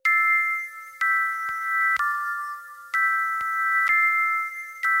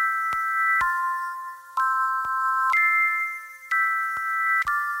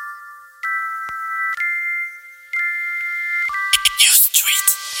street.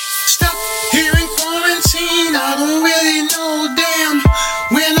 Stuck here in quarantine, I don't really know, damn.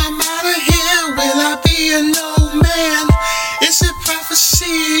 When I'm out of here, will I be a no man? Is it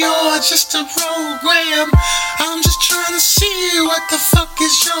prophecy or just a program? I'm just trying to see what the fuck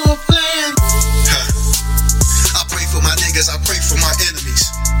is your plan. I pray for my niggas, I pray for my enemies.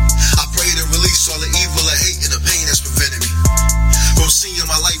 I pray to release all the evil, the hate, and the pain that's preventing me from seeing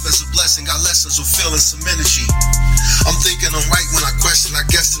my life as a blessing. Got lessons with feeling some energy. I'm thinking I'm right when I question, I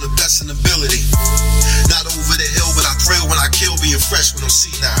guess to the best inability. Not over the hill, but I thrill when I kill, being fresh when I'm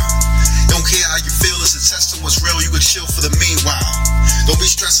senile. Don't care how you feel, it's a test of what's real, you can chill for the meanwhile. Don't be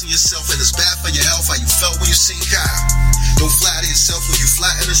stressing yourself, and it's bad for your health, how you felt when you seen Kyle. Don't flatter yourself when you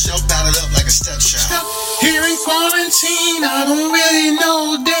flatten the shelf, battered up like a stepchild. Stuck here in quarantine, I don't really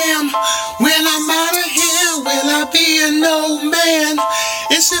know, damn. When I'm out of here, will I be a no man?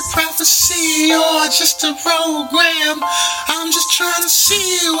 Is it prophecy or just a program? I'm just trying to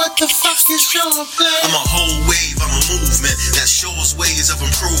see what the fuck is your plan. I'm a whole wave, I'm a movement that shows ways of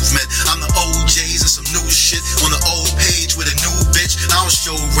improvement. I'm the OJs and some new shit on the old page with a new bitch. I don't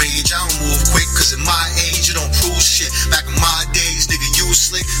show rage, I don't move quick, cause in my age you don't prove shit. Back in my days, nigga, you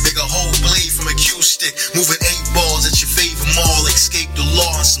slick, make a whole blade from a cue stick. Moving 8 balls at your favorite mall, escape the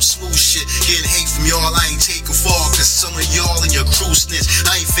law and some smooth shit. Getting hate from y'all, I ain't taking far, cause some of y'all and your crew snitch.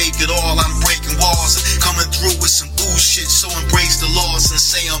 I ain't fake at all, I'm breaking walls and coming through with some bullshit. So embrace the loss and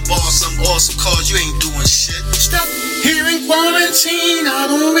say I'm boss, I'm awesome, cause you ain't doing shit. Stuck here in quarantine, I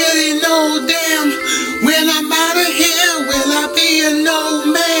don't really know, damn. When I'm out of here, will I be a no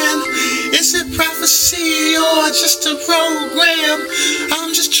man? Is it prophecy or just a program?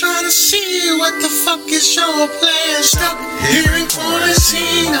 I'm just trying to see what the fuck is your plan. Stuck here in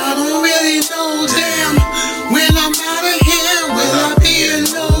quarantine, I don't really know, damn. When I'm out of here, will I be a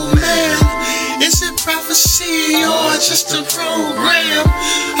no man? Is it prophecy or just a program?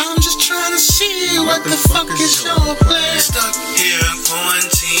 I'm just trying to see what the fuck is your plan. Stuck here in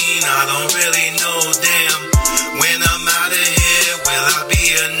quarantine, I don't really know, damn. When I'm out of here, will I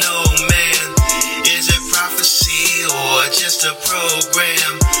be a no man? Is it prophecy or just a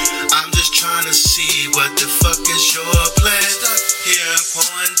program? I'm just trying to see what the fuck is your plan. Stuck here in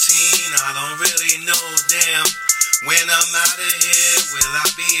quarantine, I don't really know, damn. When I'm out of here, will I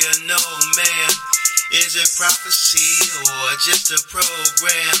be a no man? Is it prophecy or just a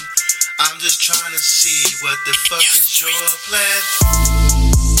program? I'm just trying to see what the fuck is your plan.